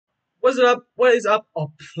What's up? What is up?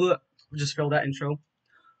 Oh, just failed that intro.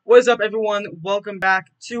 What is up, everyone? Welcome back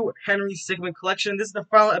to Henry's Stickmin collection. This is the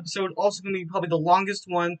final episode, also going to be probably the longest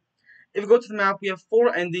one. If you go to the map, we have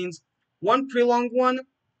 4 endings, one pretty long one,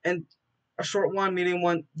 and a short one, medium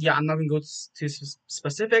one. Yeah, I'm not going to go to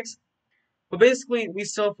specifics, but basically, we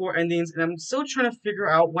still have 4 endings, and I'm still trying to figure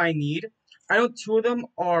out what I need. I know 2 of them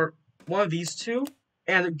are one of these 2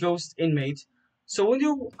 and Ghost Inmate. So we'll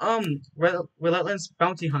do Relentless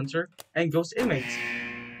Bounty Hunter and Ghost Inmate.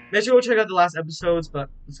 Make sure you go check out the last episodes, but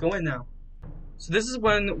let's go in now. So this is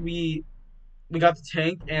when we got the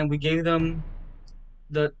tank and we gave them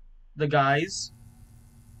the guys,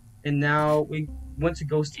 and now we went to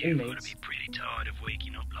Ghost You're Inmates. gonna be pretty tired of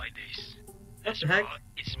waking up like this. What the heck? Right,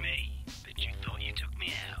 it's me, but you thought you took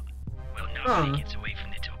me out. Well, nobody gets away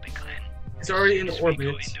from the topic, Glenn. It's already in As orbit. we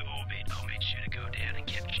got into orbit, I'll make sure to go down and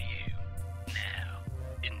capture you. Now,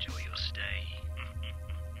 enjoy your stay.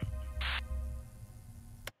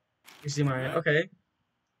 You see my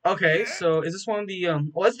okay. So is this one of the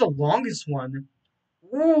Oh, that's the longest one.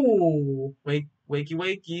 Ooh,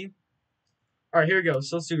 wakey. All right, here we go.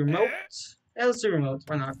 So let's do remote. Yeah, let's do remote.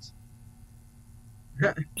 Why not?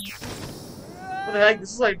 What the heck?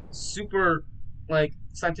 This is like super, like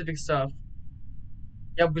scientific stuff.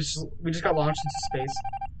 Yeah, we just got launched into space.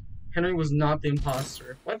 Henry was not the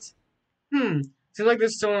imposter. What? Seems like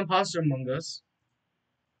there's still an imposter among us.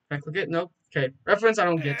 Can I click it? Nope. Okay. Reference I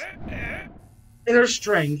don't get. Inner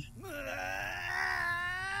strength.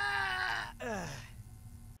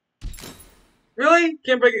 Really?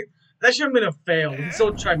 Can't break it. That should have been a fail. We can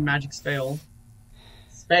still try magic's fail.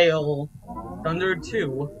 Fail. Thunder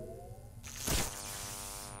 2.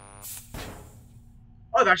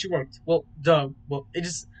 Oh, it actually worked. Well, duh. Well, it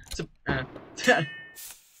just...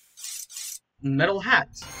 Metal hat.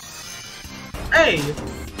 Hey!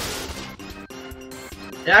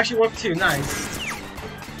 It actually worked too. Nice.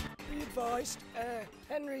 Be advised,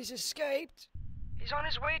 Henry's escaped. He's on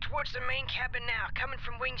his way towards the main cabin now, coming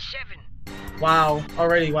from Wing 7. Wow.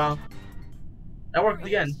 Already, wow. That worked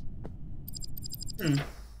again.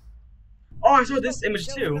 Oh, I saw this image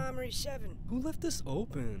too. Armory 7. Who left this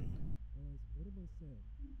open?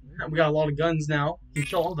 We got a lot of guns now. You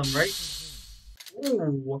kill all of them, right?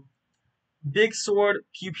 Ooh. Big sword,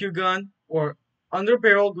 pew pew gun, or under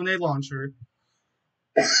barrel grenade launcher.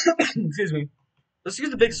 Excuse me. Let's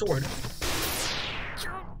use the big sword.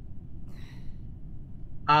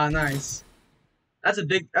 Ah, nice. That's a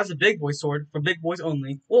big boy sword for big boys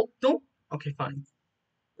only. Well, don't. Okay, fine.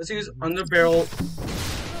 Let's use under barrel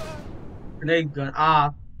grenade gun.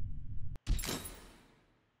 Ah.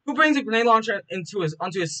 Who brings a grenade launcher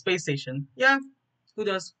onto his space station? Yeah, who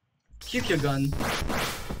does? QQ gun.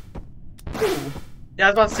 Ooh. Yeah, I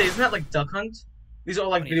was about to say, isn't that like Duck Hunt? These are all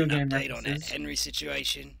like video game Update on that references. Henry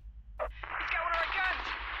situation. He's got one of our guns!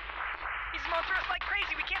 He's after us like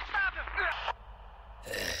crazy, we can't stop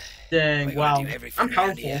him! Dang, We gotta wow. do everything I'm around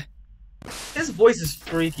powerful. here. His voice is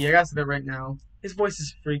freaky, I gotta say that right now. His voice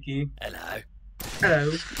is freaky. Hello.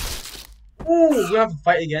 Hello. Ooh, we have to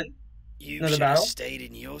fight again. You Another should have battle? stayed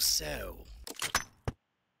in your cell.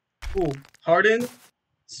 Ooh, harden,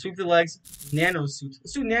 sweep the legs, nano suit.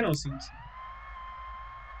 Let's do nano suit.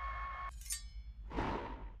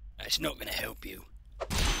 That's not gonna help you.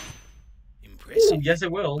 Ooh, Impressive. yes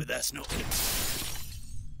it will. But that's not gonna...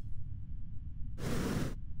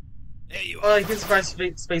 There you Oh, are. he can survive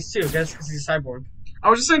space too, I guess because he's a cyborg. I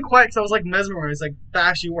was just saying quiet because I was like mesmerized, like that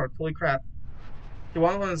actually worked, holy crap. You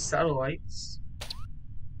want one of the satellites?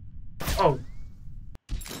 Oh.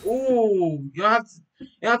 Ooh, you don't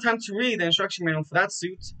have time to read the instruction manual for that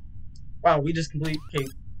suit. Wow, we just complete. Okay,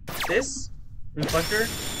 this reflector.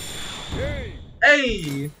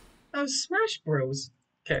 Hey, that was Smash Bros.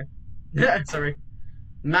 Okay, sorry.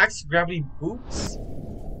 Max gravity boots.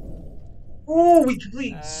 Ooh, we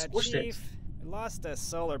complete squished it. Chief, we lost a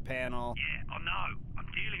solar panel. Yeah, I know. I'm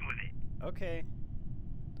dealing with it. Okay.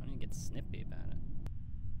 Don't even get snippy about it.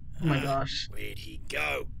 Oh my gosh, Where'd he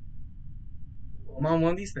go? I'm on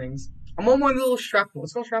one of these things. I'm on one of the little shrapnel.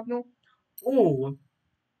 It's called shrapnel. Ooh,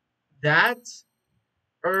 that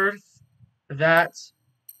Earth, that.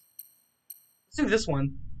 Let's do this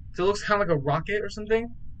one. So it looks kind of like a rocket or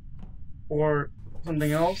something, or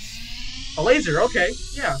something else. A laser. Okay,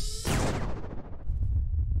 yeah.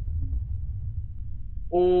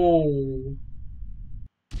 Oh.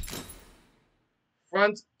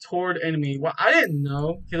 Front toward enemy. Well, I didn't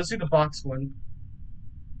know. Okay, let's do the box one.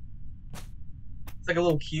 It's like a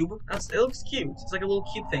little cube. It looks cute. It's like a little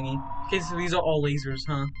cube thingy. Okay, so these are all lasers,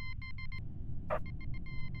 huh?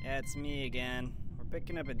 Yeah, it's me again. We're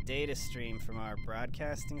picking up a data stream from our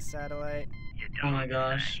broadcasting satellite. You Oh my don't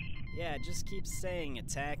gosh. say. Yeah, just keep saying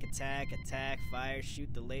attack, attack, attack, fire,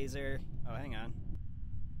 shoot the laser. Oh, hang on.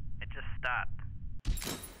 It just stopped.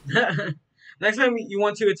 Next time you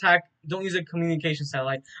want to attack, don't use a communication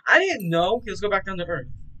satellite. I didn't know. Okay, let's go back down to Earth.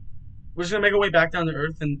 We're just gonna make our way back down to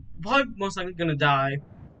Earth and probably most likely gonna die.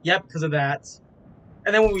 Yep, because of that.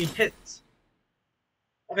 And then when we hit...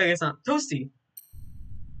 Okay, I guess not. Toasty.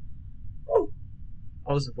 Oh,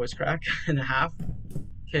 that was a voice crack and a half.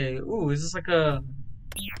 Okay, ooh, is this like a...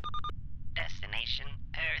 Destination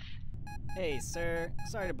Earth. Hey, sir.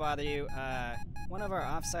 Sorry to bother you. One of our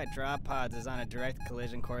offsite drop pods is on a direct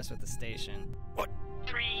collision course with the station.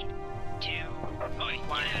 3, 2, 1. Get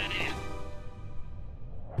out of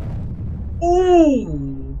there.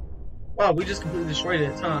 Ooh! Wow, we just completely destroyed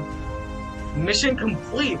it, huh? Mission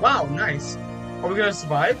complete. Wow, nice. Are we gonna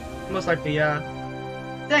survive? Most likely, yeah.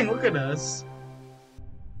 Dang, look at us.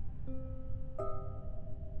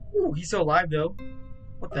 Ooh, he's still alive, though.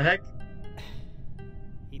 What the heck?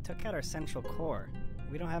 He took out our central core.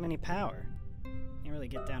 We don't have any power. Can't really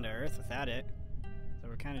get down to Earth without it. So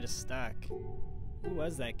we're kind of just stuck. Who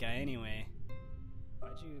was that guy anyway?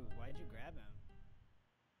 Why'd you grab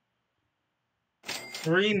him?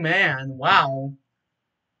 3-man. Wow.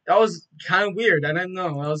 That was kind of weird. I didn't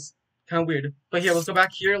know. That was kind of weird. But here, let's go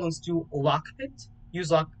back here. Let's do lockpick. Use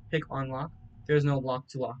lockpick on lock. There's no lock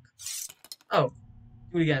to lock. Oh.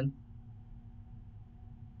 Do it again.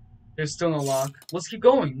 There's still no lock. Let's keep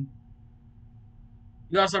going.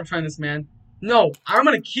 You gotta stop trying this, man. No, I'm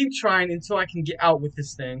gonna keep trying until I can get out with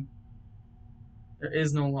this thing. There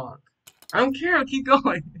is no lock. I don't care. I'll keep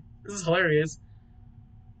going. This is hilarious.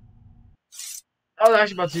 I was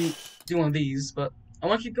actually about to do one of these, but I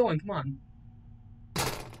want to keep going. Come on.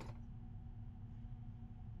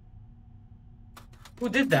 Who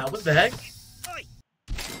did that? What the heck?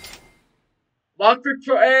 Lockpick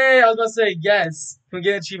Pro. Hey, I was about to say yes. Can we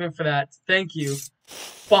get an achievement for that? Thank you.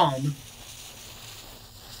 Bomb.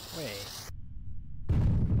 Wait.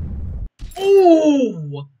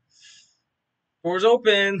 Ooh! Doors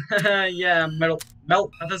open. Yeah, melt. I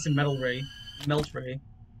thought it said metal ray. Melt ray.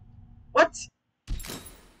 What?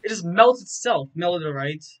 It just melts itself. Melted it,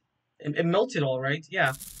 right? It melted all right.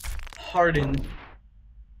 Yeah. Harden.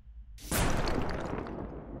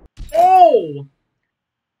 Oh!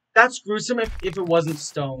 That's gruesome if it wasn't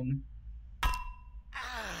stone.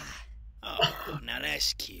 Oh, now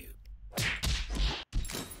that's cute.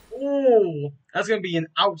 Ooh! That's gonna be an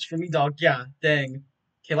ouch for me, dog. Yeah, dang.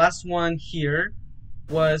 Okay, last one here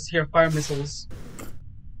was here, fire missiles.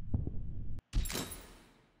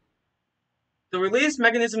 The release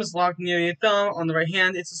mechanism is locked near your thumb on the right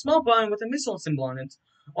hand. It's a small button with a missile symbol on it.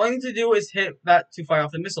 All you need to do is hit that to fire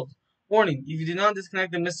off the missile. Warning, if you do not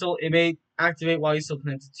disconnect the missile, it may activate while you're still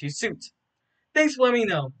connected to your suit. Thanks for letting me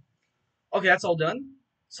know. Okay, that's all done.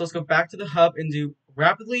 So let's go back to the hub and do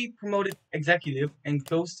Rapidly Promoted Executive and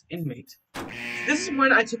Ghost Inmate. This is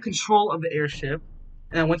when I took control of the airship,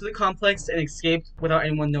 and I went to the complex and escaped without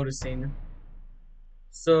anyone noticing.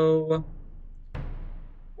 So,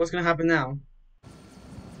 what's gonna happen now?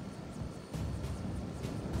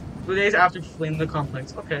 2 days after fleeing the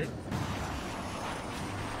complex. Okay.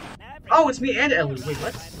 Oh, it's me and Ellie. Wait,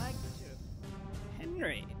 what?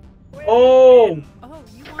 Henry. Oh! Oh,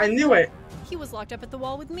 you I knew it. He was locked up at the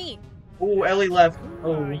wall with me. Oh, Ellie left.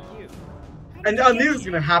 Who are Oh. you? I knew it was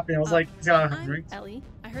gonna happen. I was like, it's gotta happen, I'm right? Ellie.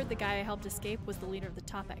 I heard the guy I helped escape was the leader of the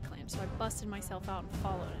Topat clan, so I busted myself out and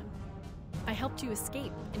followed him. I helped you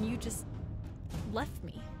escape, and you just left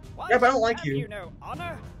me. What? Yeah, but I don't like Have you. you no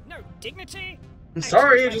honor? No dignity? I'm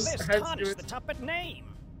sorry, I Actions just like had this to do tarnish it. the Topat name.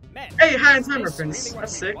 Men, Hey, hi, is time this reference. really what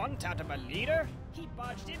That's we sick. want out of a leader? He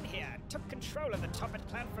barged in here and took control of the Topat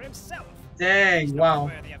clan for himself. Dang, He's not wow.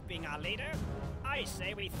 worthy of being our leader. I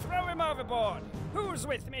say we throw him overboard. Who's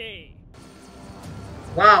with me?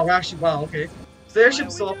 Wow, actually, wow, okay. So the Why airship's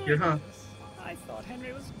are still we up here, doing huh? this? I thought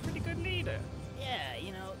Henry was a pretty good leader. Yeah,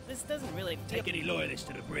 you know, this doesn't really Take any loyalists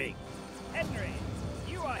to the brig. Henry,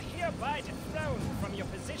 you are hereby dethroned from your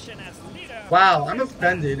position as leader. of Wow, the I'm Topat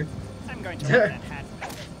clan. offended. I'm going to take that hat.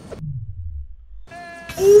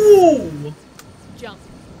 Ooh! Jump,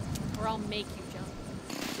 or I'll make you jump.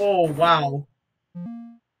 Oh, wow.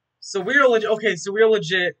 So we're legit, okay, so we're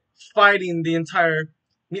legit fighting the entire,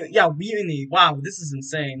 yeah, mutiny. Wow, this is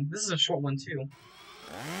insane. This is a short one, too.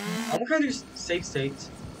 I'm gonna do safe state.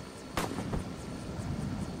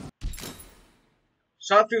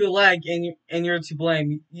 Shot through the leg, and you're to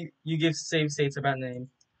blame. You give save states a bad name.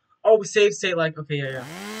 Oh, save state, like, okay, yeah.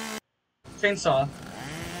 Chainsaw.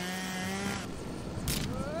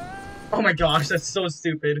 Oh my gosh, that's so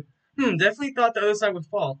stupid. Definitely thought the other side would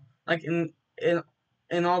fall. Like in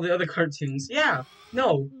all the other cartoons. Yeah.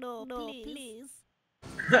 No. No, please.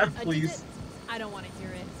 Please. I don't want to hear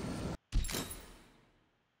it.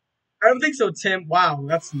 I don't think so, Tim. Wow,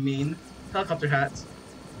 that's mean. Helicopter hat.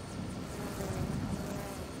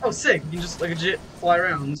 Oh, sick. You can just, like, legit fly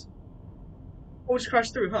around. Oh, we just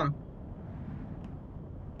crashed through, huh?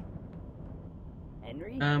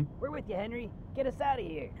 Henry? Um, We're with you, Henry. Get us out of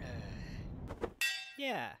here.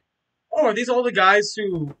 Yeah. oh, are these all the guys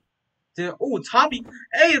who did... Oh, Toppy.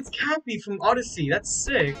 Hey, it's Cappy from Odyssey. That's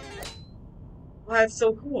sick. Wow, that's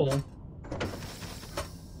so cool.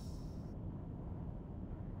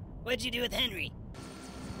 What'd you do with Henry?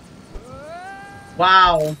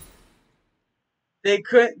 Wow. They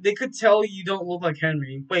could tell you don't look like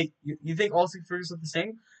Henry. Wait, you think all stick figures look the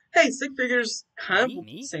same? Hey, stick figures kind of look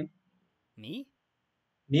the Me? same. Me?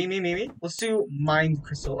 Me. Let's do Mind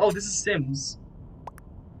Crystal. Oh, this is Sims.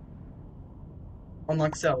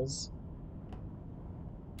 Unlock cells.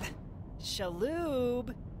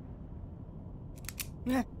 Shaloob.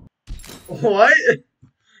 What?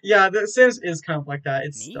 Yeah, the Sims is kind of like that.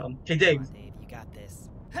 It's Me? dumb. Okay, Come Dave. on, Dave, you got this.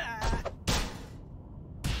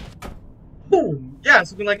 Boom. Yeah,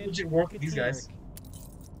 so we can like Good- legit work good with these guys. teamwork.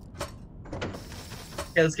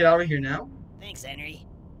 Okay, let's get out of here now. Thanks, Henry.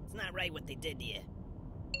 It's not right what they did to you.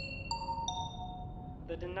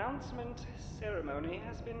 The denouncement ceremony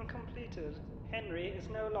has been completed. Henry is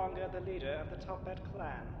no longer the leader of the Toppat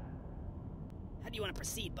clan. How do you want to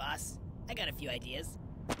proceed, boss? I got a few ideas.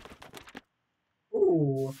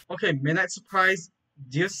 Ooh. Okay, Midnight Surprise.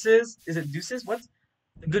 Deuces. Is it Deuces? What?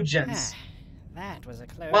 The Good Gents. That was a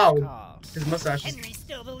close Wow. call. His mustache is... Henry's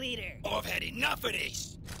still the leader. Oh, I've had enough of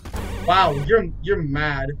this. Wow, you're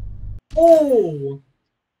mad. Oh!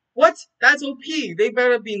 What? That's OP. They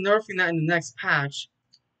better be nerfing that in the next patch.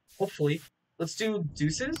 Hopefully. Let's do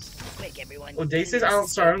Deuces? Quick, everyone. Oh, Deuces? I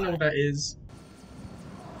don't know what that is.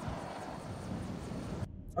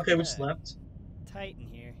 Okay, we just left. Tight in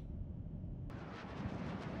here.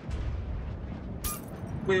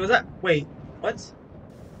 Wait, was that... Wait, what?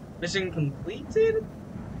 Mission completed?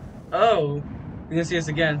 Oh. You're gonna see us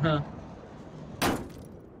again, huh?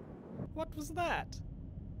 What was that?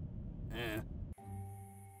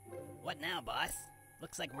 What now, boss?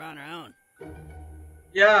 Looks like we're on our own.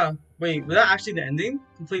 Yeah. Wait, was that actually the ending?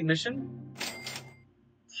 Complete mission?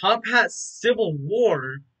 Top Hat Civil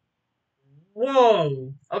War.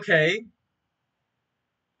 Whoa. Okay.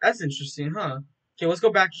 That's interesting, huh? Okay, let's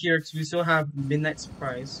go back here because we still have Midnight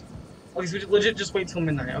Surprise. Okay, so we legit just wait till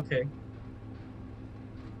midnight. Okay.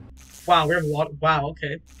 Wow, we have a lot. Wow,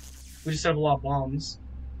 okay. We just have a lot of bombs.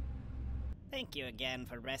 Thank you again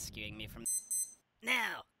for rescuing me from...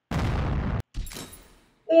 Now!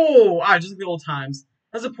 Oh, just like the old times.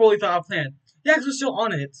 That's a poorly thought out plan. Yeah, because we're still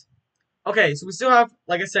on it. Okay, so we still have,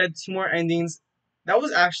 like I said, 2 more endings. That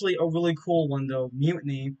was actually a really cool one, though.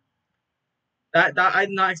 Mutiny. That I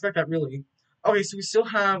did not expect that, really. Okay, so we still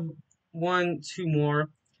have 2 more.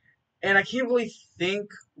 And I can't really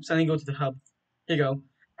think... Oops, I need to go to the hub. Here you go.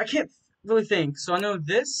 I can't really think. So I know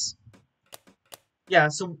this... Yeah,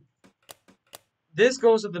 so... This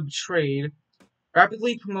goes with the Betrayed.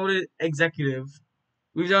 Rapidly Promoted Executive.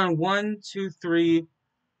 We've done 1, 2, 3...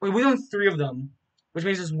 Wait, we've done 3 of them. Which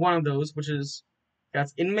means there's 1 of those, which is...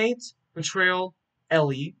 That's Inmate, Betrayal,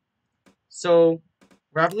 Ellie. So,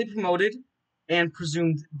 Rapidly Promoted, and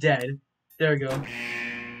Presumed Dead. There we go.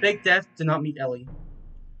 Fake death did not meet Ellie.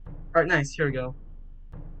 Alright, nice. Here we go.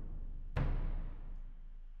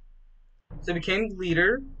 So I became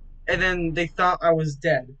leader, and then they thought I was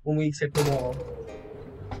dead when we hit the wall.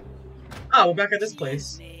 Ah, we're back at this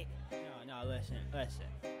place. No, listen.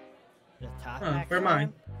 The top Where am I?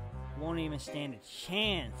 won't even stand a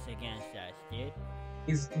chance against us, dude.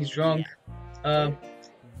 He's drunk.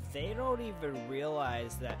 They don't even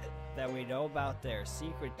realize that we know about their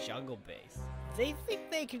secret jungle base. They think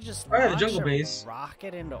they can just Oh, yeah, the launch jungle a base.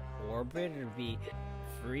 rocket into orbit and be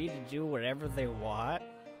free to do whatever they want.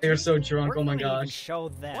 They're so drunk. We're Oh my gonna even gosh. show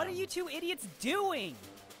them. What are you two idiots doing?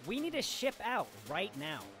 We need to ship out right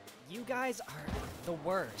now. You guys are the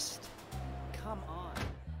worst. Come on.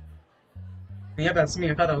 Yeah, that's me.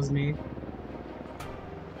 I thought that was me.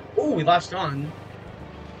 Oh, we latched on.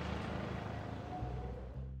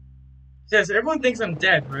 Yeah, so everyone thinks I'm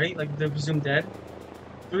dead, right? Like, they're presumed dead.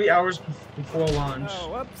 3 hours before launch. Oh,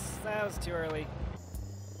 whoops. That was too early.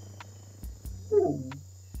 Ooh.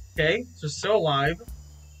 Okay, so still alive.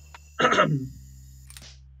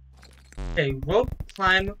 Okay, rope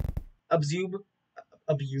climb,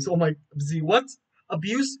 abuse. Oh my, what?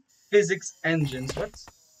 Abuse physics engines. What?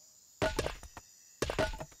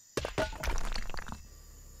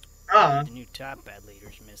 The new top bad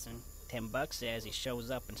leader's missing. $10 as he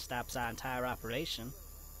shows up and stops our entire operation.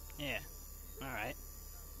 Yeah, alright.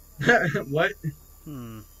 What?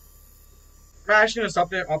 Hmm. Am I actually gonna stop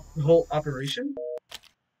the whole operation?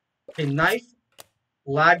 Okay, knife,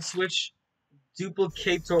 lag switch,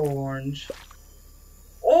 duplicator orange.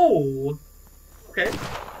 Oh! Okay.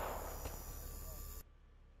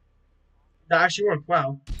 That actually worked,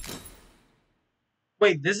 wow.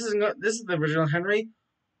 Wait, this is the original Henry?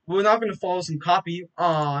 We're not gonna follow some copy.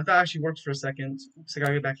 Aw, that actually worked for a second. Oops, I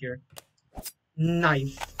gotta get back here.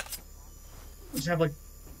 Knife. Just have like...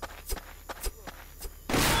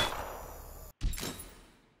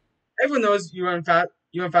 Everyone knows you run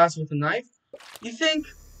fast with a knife. You think...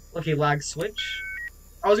 Okay, lag switch.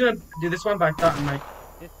 I was gonna do this one, but I thought I might...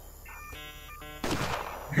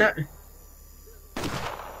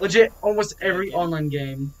 Legit, almost every online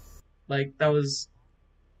game. Like, that was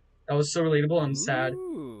so relatable. I'm sad.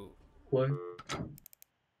 Ooh. What?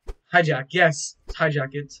 Hijack, yes.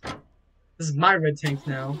 Hijack it. This is my red tank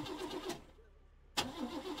now.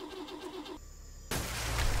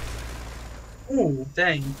 Ooh,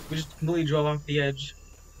 dang. We just completely drove off the edge.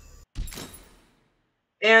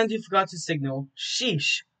 And you forgot to signal.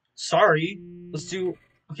 Sheesh. Sorry. Let's do...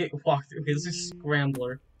 Okay, walk through. Okay, let's do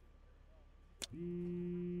Scrambler.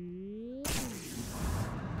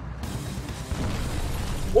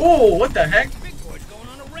 Oh, what the heck? Big boy's going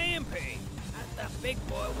on a rampage. I thought Big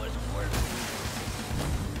Boy wasn't worth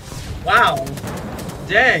Wow.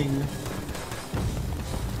 Dang.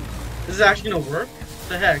 This is actually gonna work? What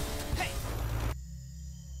the heck? Hey.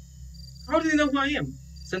 How do they know who I am?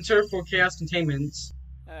 Center for Chaos Containment.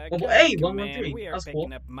 Well, Command, hey, Command, 113. we are That's picking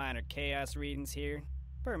cool. up minor chaos readings here.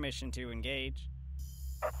 Permission to engage.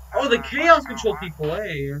 Oh, the Chaos Control people,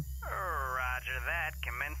 hey. Roger that.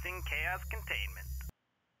 Commencing chaos containment.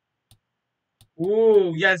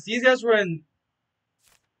 Ooh, yes, these guys were in...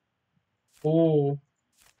 Oh.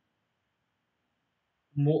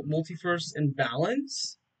 Multiverse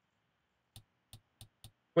Imbalance?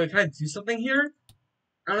 Wait, can I do something here?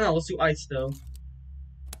 I don't know, let's do ice, though.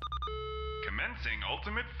 Commencing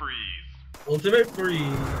ultimate freeze. Ultimate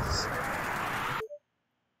Freeze.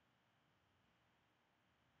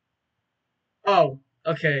 Oh,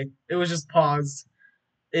 okay. It was just paused.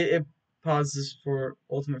 It pauses for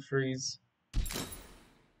Ultimate Freeze.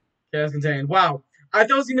 Chaos Contained. Wow. I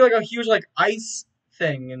thought it was gonna be like a huge like ice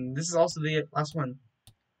thing, and this is also the last one.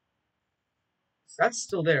 That's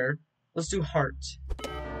still there. Let's do heart.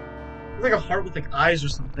 It's like a heart with like eyes or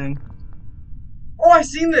something. Oh, I've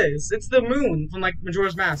seen this! It's the moon from like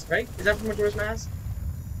Majora's Mask, right? Is that from Majora's Mask?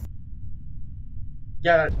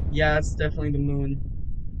 Yeah, that's definitely the moon.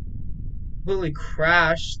 Completely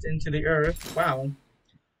crashed into the earth. Wow.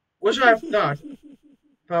 What should I have thought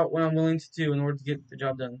about what I'm willing to do in order to get the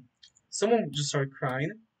job done? Someone just started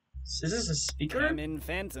crying. Is this a speaker? Come in,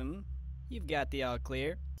 Phantom. You've got the all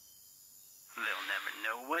clear. They'll never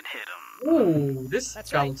know what hit them. Ooh, this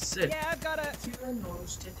That's guy right. looks sick. Yeah, I've got a...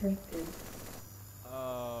 Knowledge detected.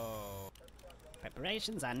 Oh.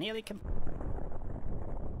 Preparations are nearly complete.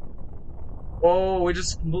 Oh, we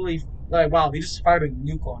just completely like wow, they just fired a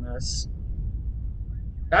nuke on us.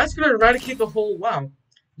 That's gonna eradicate the whole wow.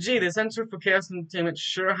 Gee, the Center for Chaos Containment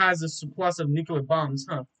sure has a surplus of nuclear bombs,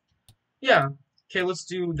 huh? Yeah. Okay, let's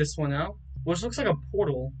do this one now. Which looks like a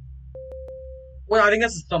portal. Well, I think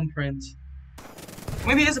that's a thumbprint.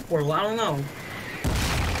 Maybe it is a portal, I don't know.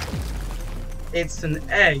 It's an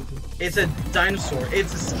egg. It's a dinosaur.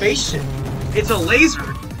 It's a spaceship. It's a laser.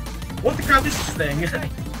 What the crap is this thing?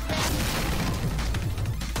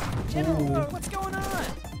 General, what's going on?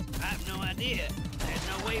 I have no idea. There's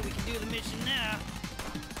no way we can do the mission now.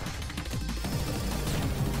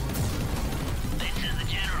 This is the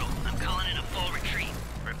General. I'm calling in a full retreat.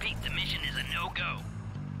 Repeat, the mission is a no-go.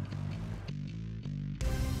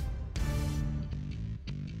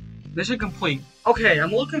 Mission complete. Okay,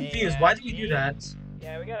 I'm a little confused. Why did we do that?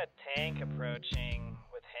 Yeah, we got a tank approaching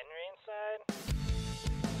with Henry inside.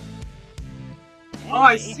 Oh,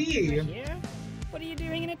 I Henry, see. you're here? What are you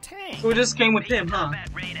doing in a tank? So we just came with him, huh? Combat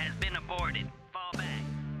raid has been aborted. Fall back.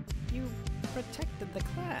 You protected the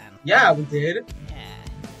clan. Yeah, we did. Yeah,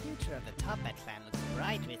 the future of the Top Hat clan looks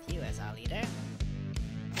bright with you as our leader.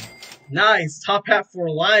 Nice. Top hat for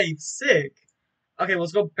life. Sick. Okay,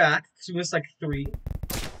 let's go back. Because we missed like 3.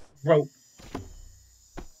 Rope.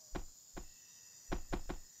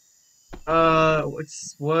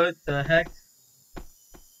 What the heck?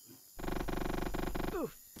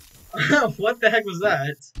 What the heck was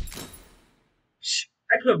that? Shh,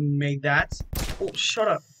 I could have made that. Oh, shut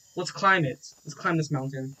up. Let's climb it. Let's climb this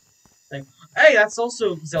mountain thing. Hey, that's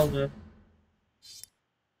also Zelda.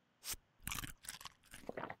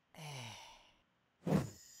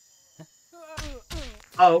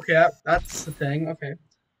 Oh, okay, that's the thing. Okay.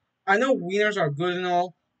 I know wieners are good and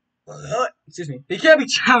all. Excuse me. They can't be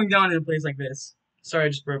chowing down in a place like this. Sorry, I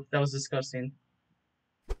just burped. That was disgusting.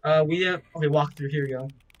 Okay, walk through. Here we go.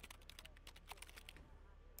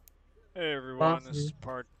 Hey Walk everyone, this through. is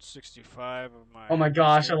part 65 of my Oh my Henry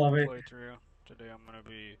gosh, I love Stickmin it. playthrough. Today I'm going to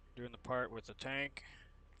be doing the part with the tank.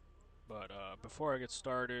 But before I get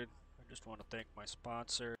started, I just want to thank my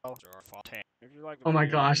sponsor, Tank. If you like the Oh my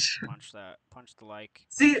video, just gosh. punch the like,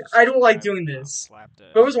 See, punch the I don't like subscribe, doing this. slap the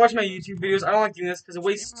Whoever's watching my button YouTube for me. videos, I don't like doing this because it This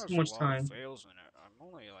game wastes has too a much lot of time. fails in it. I'm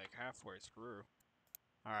only like halfway through.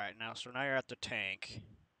 Alright, so now you're at the tank.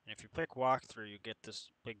 And if you click walkthrough, you get this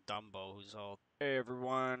big Dumbo who's all, hey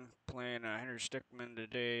everyone, playing Henry Stickmin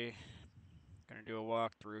today. Gonna do a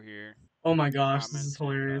walkthrough here. Oh my gosh, this is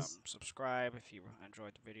Comment and hilarious. subscribe if you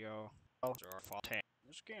enjoyed the video.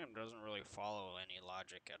 This game doesn't really follow any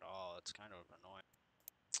logic at all. It's kind of annoying.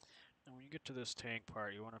 And when you get to this tank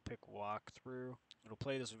part, you want to pick walkthrough. It'll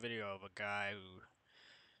play this video of a guy who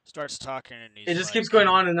starts talking and he's It just keeps like, going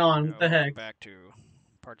on and on. What the welcome heck? back to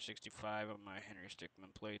part 65 of my Henry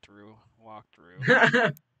Stickmin playthrough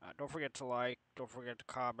walkthrough. Don't forget to like, don't forget to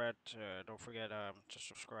comment, don't forget to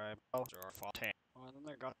subscribe. Oh, and then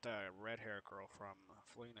they got the red hair girl from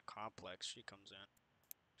Fleeing the Complex. She comes in.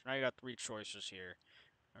 So now you got three choices here.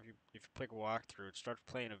 If you click walkthrough, it starts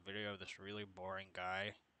playing a video of this really boring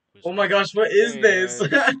guy. Who's Oh my all, gosh, what is hey, this?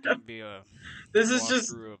 this is gonna be a This is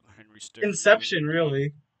just walkthrough of Henry Stickmin. Inception,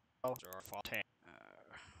 really.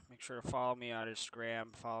 Make sure to follow me on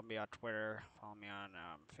Instagram, follow me on Twitter, follow me on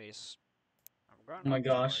Face. I've Oh gotten my up to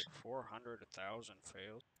gosh. like 400,000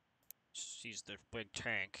 fails. Sees the big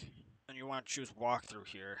tank. And you want to choose walkthrough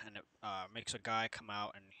here, and it makes a guy come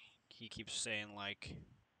out, and he keeps saying like,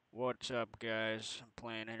 "What's up, guys? I'm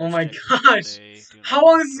playing Oh my Stickmin gosh. today, doing a How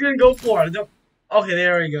long is this walkthrough." gonna go for? Okay,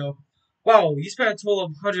 there we go. Wow, you spent a total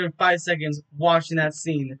of 105 seconds watching that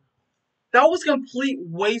scene. That was a complete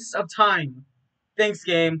waste of time. Thanks,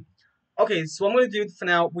 game. Okay, so what I'm gonna do for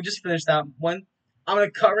now, we just finished that one. I'm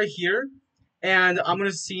gonna cut right here, and I'm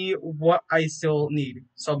gonna see what I still need.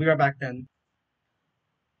 So I'll be right back then.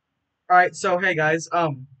 Alright, so hey guys, I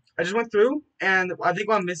just went through, and I think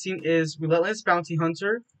what I'm missing is Relentless Bounty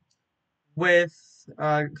Hunter with,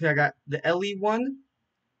 okay, I got the Ellie one,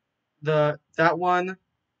 that one,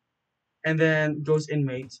 and then Ghost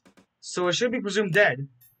Inmate. So it should be presumed dead.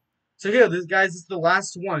 So here, this is the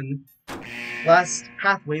last one. Last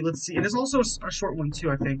pathway, let's see. And there's also a short one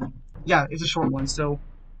too, I think. Yeah, it's a short one, so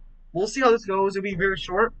we'll see how this goes. It'll be very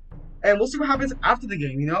short. And we'll see what happens after the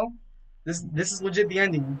game, you know? This is legit the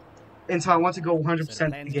ending. Until I want to go 100% So the the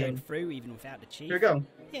plan's game. going through even without the chief? Here we go.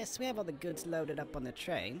 Yes, we have all the goods loaded up on the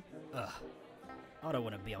train. Ugh. I don't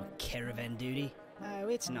want to be on caravan duty. Oh,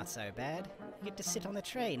 it's not so bad. You get to sit on the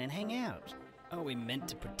train and hang out. Are we meant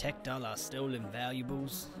to protect all our stolen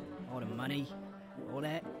valuables? All the money? All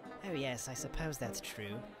that? Oh yes, I suppose that's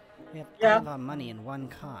true. We have all of our money in one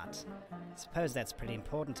cart. I suppose that's pretty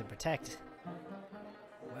important to protect.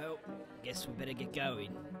 Well, guess we better get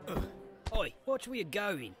going. Ugh. Oi, watch where you're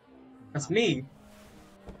going. That's me.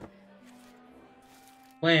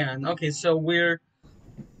 Plan. Okay, so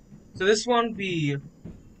so this one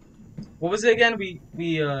what was it again?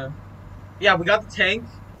 Yeah, we got the tank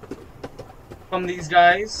from these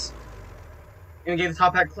guys. And we gave the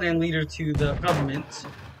Top Hat clan leader to the government.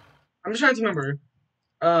 I'm just trying to remember.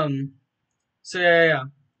 So yeah.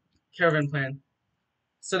 Caravan plan.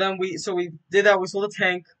 So then we did that, we sold the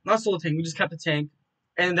tank. Not sold the tank, we just kept the tank.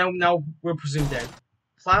 And then now we're presumed dead.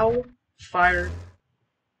 Plow, fire,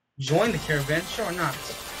 join the caravan? Sure or not.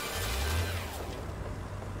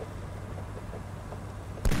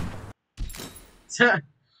 All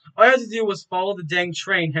I had to do was follow the dang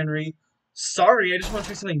train, Henry. Sorry, I just want to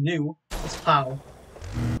try something new. Let's plow.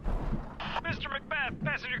 Mr. Macbeth,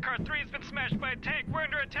 passenger car 3 has been smashed by a tank. We're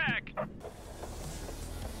under attack.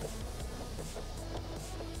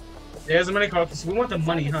 There's the money car, so we want the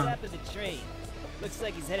money, He's on huh? the top of the train. Looks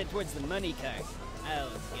like he's headed towards the money car. I'll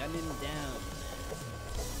gun him down.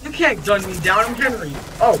 You can't gun me down, I'm Henry.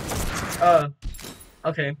 Oh,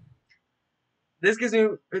 okay. This gives me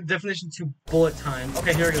a definition to bullet time.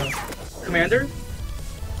 Okay, here we go. Commander?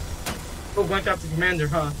 Oh, went after Commander,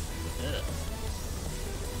 huh? Ugh.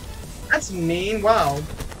 That's mean. Wow.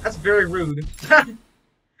 That's very rude.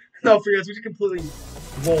 No, for you, we just completely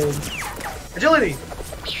rolled. Agility!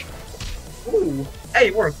 Ooh. Hey,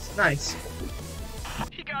 it worked. Nice.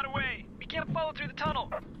 He got away. We can't follow through the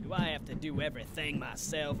tunnel. Do I have to do everything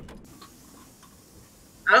myself?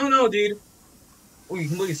 I don't know, dude. Oh, you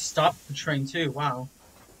can really stop the train, too. Wow.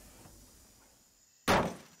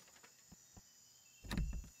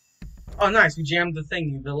 Oh, nice. We jammed the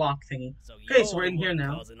thingy, the lock thingy. So Okay, so you're we're in the here one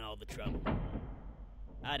now. causing all the trouble.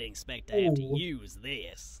 I didn't expect to have to Ooh. use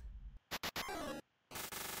this.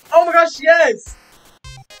 Oh my gosh, yes!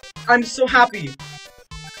 I'm so happy.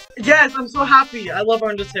 Yes, I'm so happy. I love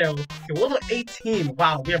Undertale. Okay, we're level 18.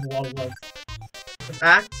 Wow, we have a lot of love. Let's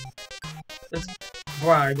act. Let's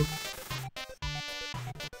bribe.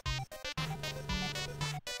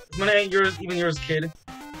 Money ain't yours, even yours, kid.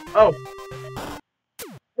 Oh.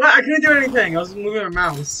 What? I couldn't do anything. I was moving my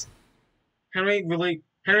mouse. Henry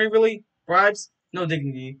really? Bribes? No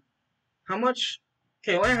dignity. How much?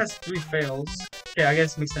 Okay, only has 3 fails. Okay, I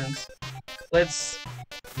guess it makes sense. Let's...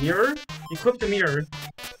 Mirror? Equip the mirror.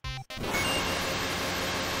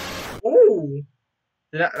 Ooh!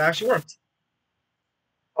 That actually worked.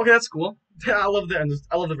 Okay, that's cool. I love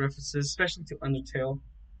the references, especially to Undertale.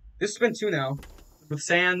 This has been 2 now. With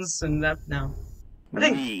Sans and that now. I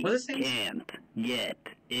think, was it Sans? Can't get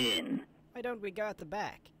in. Why don't we go at the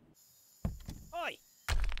back? Oi!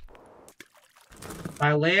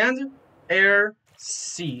 By land, air,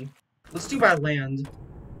 sea. Let's do by land.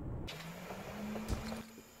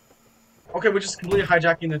 Okay, we're just completely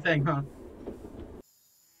hijacking the thing, huh?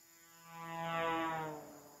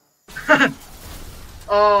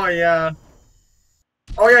 Oh, yeah.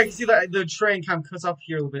 Oh, yeah, I can see that the train kind of cuts off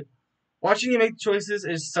here a little bit. Watching you make choices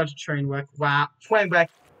is such a train wreck. Wow. Train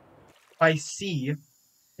wreck by sea.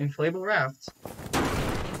 Inflatable raft.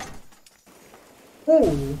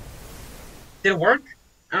 Ooh. Did it work?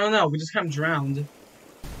 I don't know. We just kind of drowned.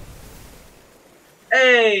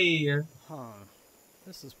 Hey! Huh.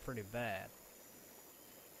 This is pretty bad.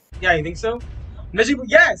 Yeah, you think so? Mission,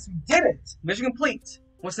 yes, we did it! Mission complete.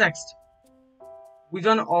 What's next? We've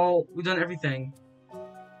done everything.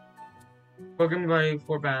 Programmed by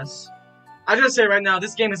Fort Bass. I gotta say right now,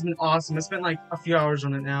 this game has been awesome. I spent like a few hours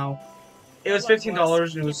on it now. It was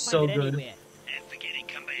 $15 and it was so good. And forget it,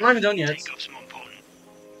 come back. I'm not even done yet. Take off some important.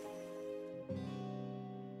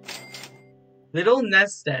 Little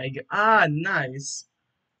nest egg. Ah, nice.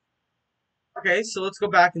 Okay, so let's go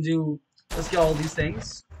back and let's get all these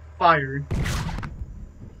things. Fire.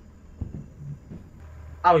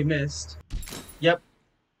 Ah, we missed. Yep.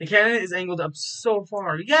 The cannon is angled up so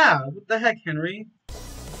far. Yeah, what the heck, Henry?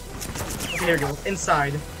 Okay, here we go.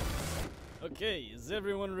 Inside. Okay, is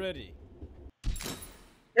everyone ready?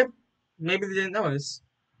 Yep. Maybe they didn't notice.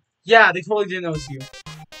 Yeah, they totally didn't notice you.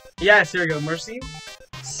 Yes, here we go. Mercy.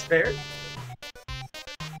 Spare.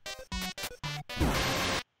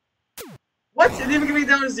 What? It didn't even get me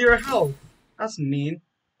down to 0 health. That's mean.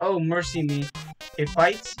 Oh, mercy me. Okay,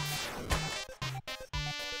 fight.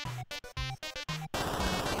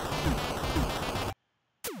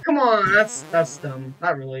 Come on, that's dumb.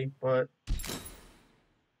 Not really, but...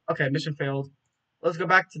 Okay, mission failed. Let's go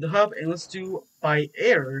back to the hub and let's do by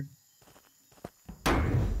air.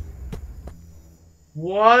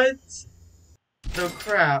 What the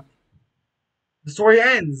crap? The story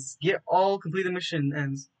ends. Get all completed mission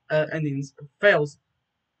endings. Fails.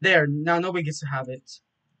 There, now nobody gets to have it.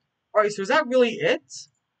 Alright, so is that really it?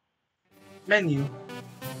 Menu.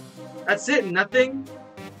 That's it, nothing?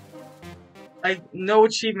 Like, no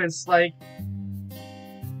achievements, like...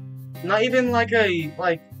 Not even like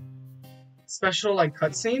a, special,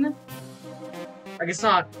 cutscene? I guess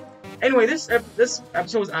not. Anyway, this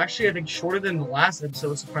episode was actually, I think, shorter than the last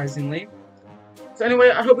episode, surprisingly. So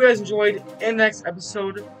anyway, I hope you guys enjoyed. In the next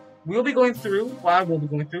episode, we'll be going through, I will be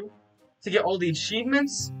going through, to get all the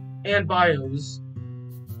achievements and bios.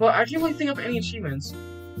 But I can't really think of any achievements.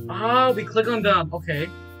 Ah, we click on them. Okay.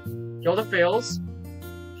 Get all the fails.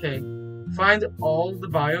 Okay. Find all the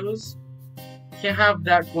bios. Can't have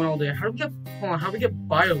that going all day. How do we get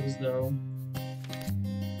bios, though?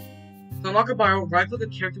 To unlock a bio, right-click a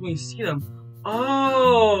character when you see them.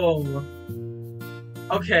 Oh!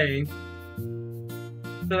 Okay.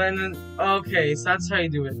 So then, okay, so that's how you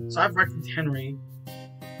do it. So I've right-clicked Henry.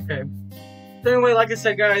 Okay. So anyway, like I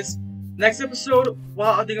said, guys, next episode,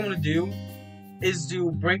 what I think I'm gonna do is do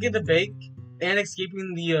Breaking the Bank and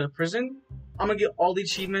Escaping the prison. I'm gonna get all the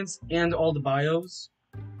achievements and all the bios.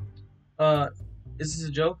 Is this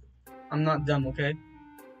a joke? I'm not dumb, okay?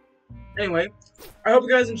 Anyway, I hope you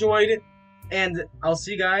guys enjoyed it, and I'll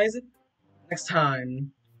see you guys next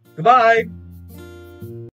time. Goodbye!